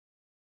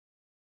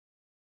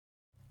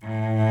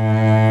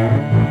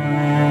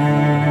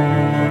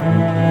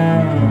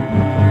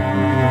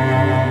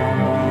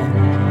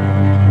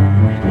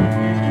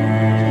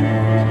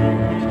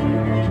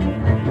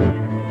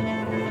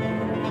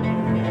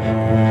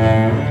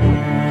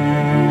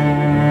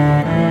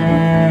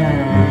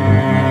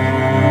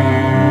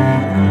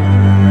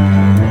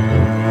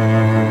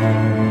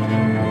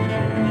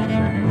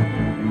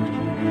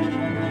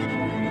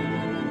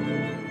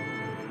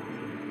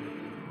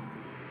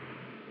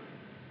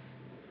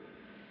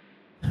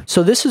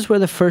So this is where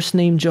the first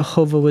name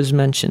Jehovah was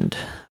mentioned.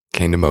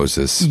 Came to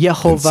Moses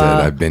Yehovah. and said,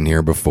 I've been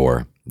here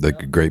before. The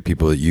great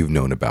people that you've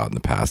known about in the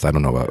past. I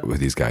don't know about with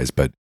these guys,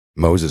 but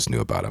Moses knew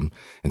about him.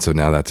 And so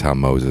now that's how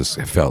Moses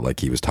felt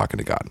like he was talking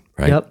to God,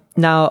 right? Yep.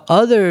 Now,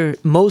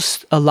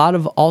 a lot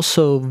of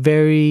also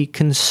very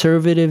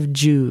conservative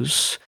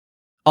Jews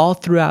all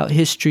throughout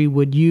history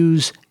would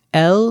use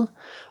El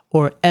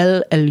or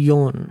El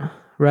Elyon,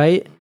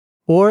 right?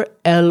 Or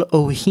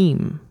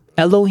Elohim.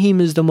 Elohim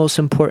is the most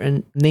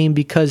important name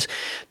because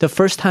the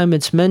first time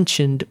it's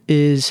mentioned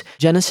is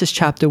Genesis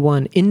chapter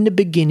 1. In the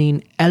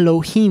beginning,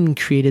 Elohim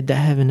created the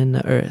heaven and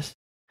the earth.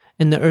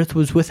 And the earth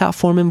was without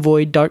form and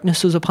void.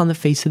 Darkness was upon the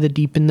face of the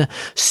deep. And the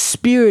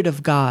Spirit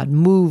of God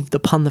moved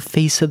upon the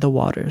face of the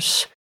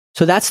waters.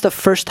 So that's the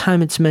first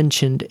time it's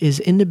mentioned is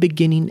in the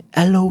beginning,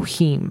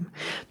 Elohim.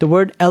 The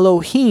word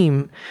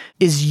Elohim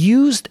is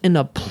used in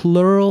a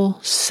plural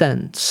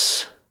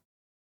sense.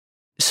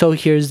 So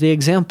here's the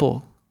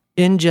example.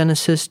 In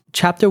Genesis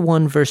chapter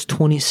 1, verse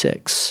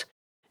 26,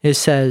 it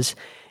says,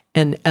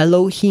 And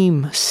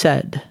Elohim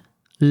said,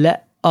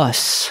 Let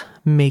us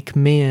make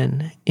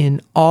man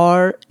in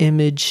our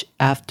image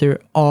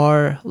after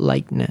our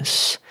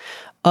likeness.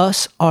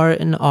 Us, our,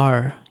 and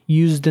our,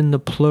 used in the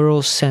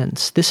plural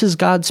sense. This is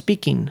God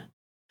speaking.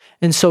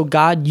 And so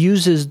God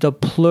uses the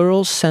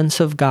plural sense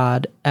of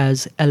God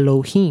as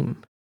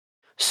Elohim.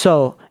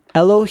 So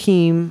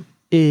Elohim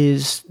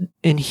is,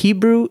 in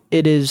Hebrew,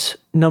 it is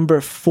number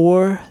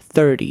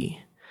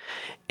 430.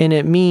 And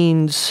it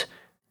means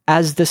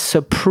as the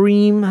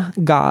supreme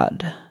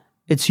God.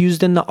 It's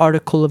used in the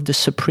article of the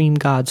supreme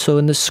God. So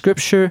in the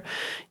scripture,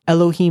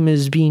 Elohim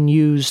is being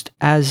used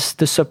as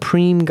the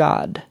supreme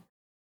God.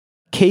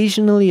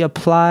 Occasionally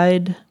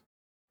applied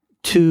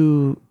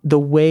to the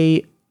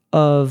way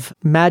of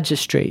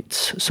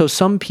magistrates. So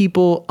some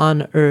people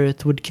on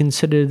earth would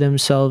consider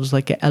themselves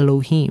like an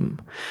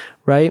Elohim,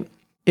 right?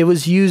 It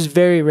was used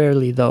very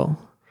rarely, though.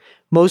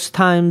 Most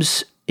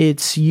times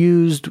it's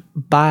used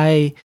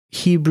by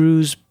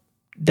Hebrews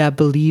that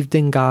believed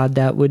in God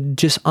that would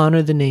just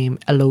honor the name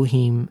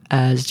Elohim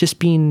as just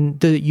being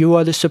you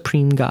are the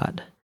supreme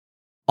God.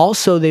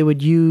 Also, they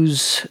would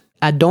use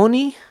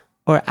Adoni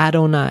or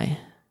Adonai.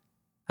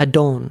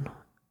 Adon,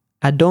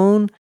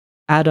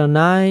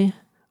 Adonai,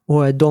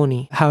 or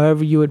Adoni,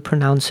 however you would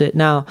pronounce it.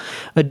 Now,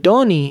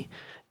 Adoni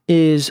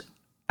is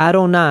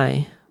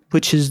Adonai,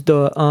 which is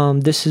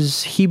this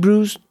is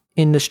Hebrews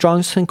in the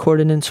Strong's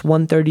Concordance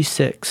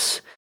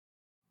 136.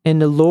 In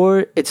the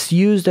Lord, it's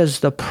used as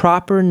the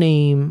proper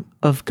name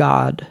of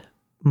God,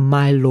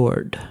 my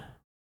Lord.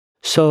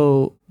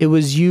 So it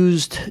was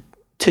used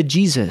to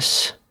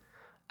Jesus,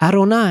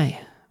 Adonai,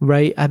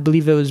 right? I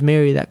believe it was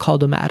Mary that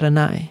called him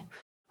Adonai,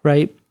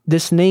 right?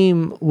 This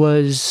name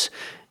was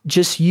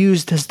just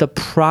used as the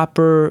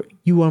proper,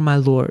 you are my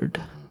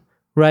Lord,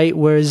 right?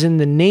 Whereas in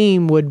the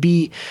name would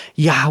be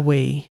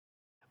Yahweh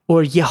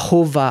or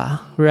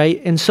Yehovah,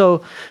 right? And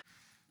so,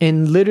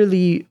 and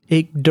literally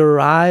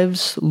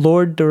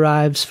Lord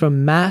derives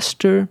from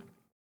master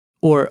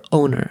or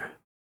owner.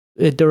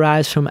 It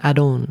derives from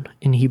Adon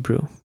in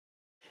Hebrew.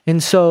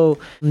 And so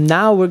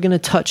now we're going to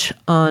touch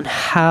on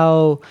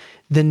how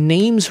the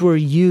names were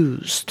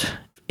used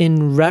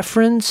in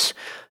reference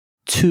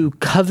to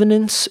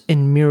covenants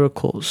and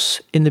miracles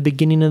in the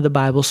beginning of the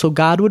Bible. So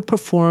God would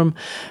perform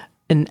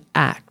an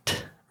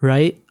act,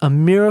 right? A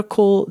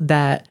miracle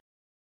that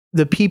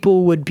the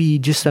people would be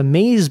just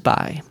amazed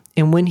by.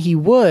 And when he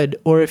would,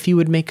 or if he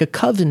would make a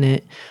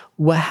covenant,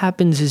 what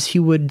happens is he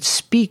would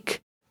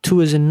speak to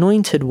his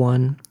anointed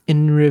one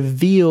and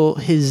reveal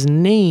his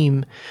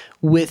name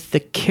with the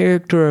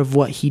character of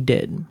what he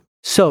did.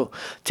 So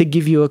to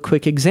give you a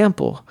quick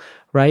example,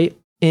 right?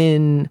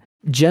 In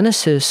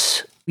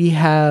Genesis, we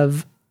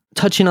have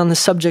touching on the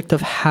subject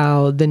of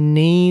how the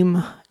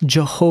name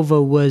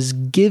Jehovah was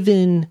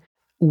given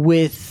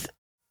with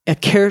a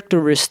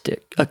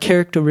characteristic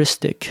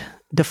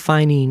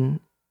defining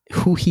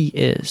who he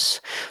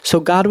is. So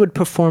God would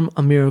perform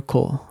a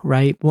miracle,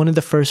 right? One of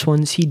the first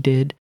ones he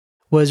did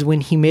was when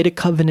he made a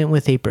covenant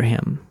with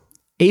Abraham.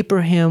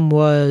 Abraham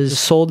was a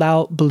sold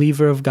out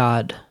believer of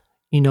God.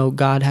 You know,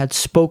 God had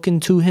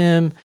spoken to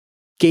him,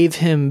 gave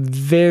him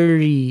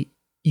very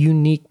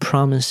unique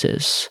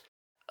promises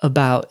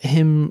about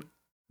him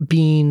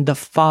being the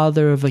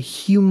father of a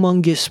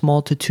humongous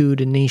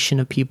multitude, a nation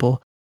of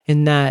people,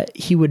 and that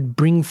he would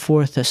bring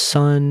forth a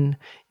son,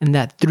 and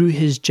that through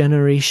his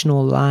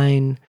generational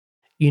line,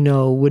 you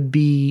know, would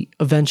be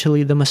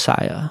eventually the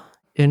Messiah.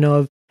 You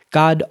know,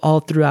 God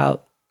all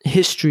throughout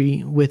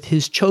history with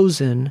his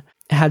chosen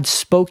had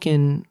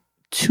spoken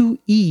to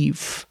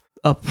Eve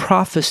a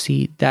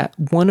prophecy that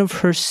one of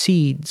her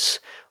seeds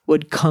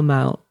would come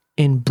out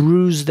and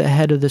bruise the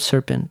head of the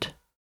serpent.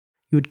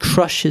 He would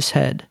crush his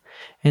head,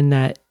 and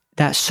that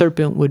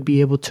serpent would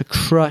be able to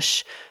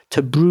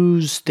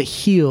bruise the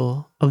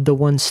heel of the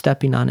one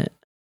stepping on it.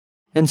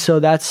 And so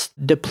that's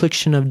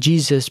depiction of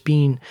Jesus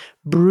being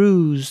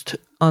bruised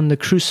on the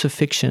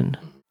crucifixion,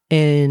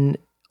 and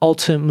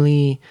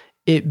ultimately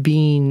it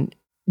being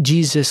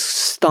Jesus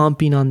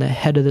stomping on the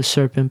head of the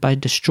serpent by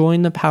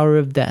destroying the power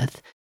of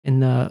death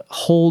and the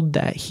hold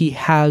that he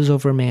has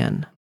over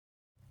man.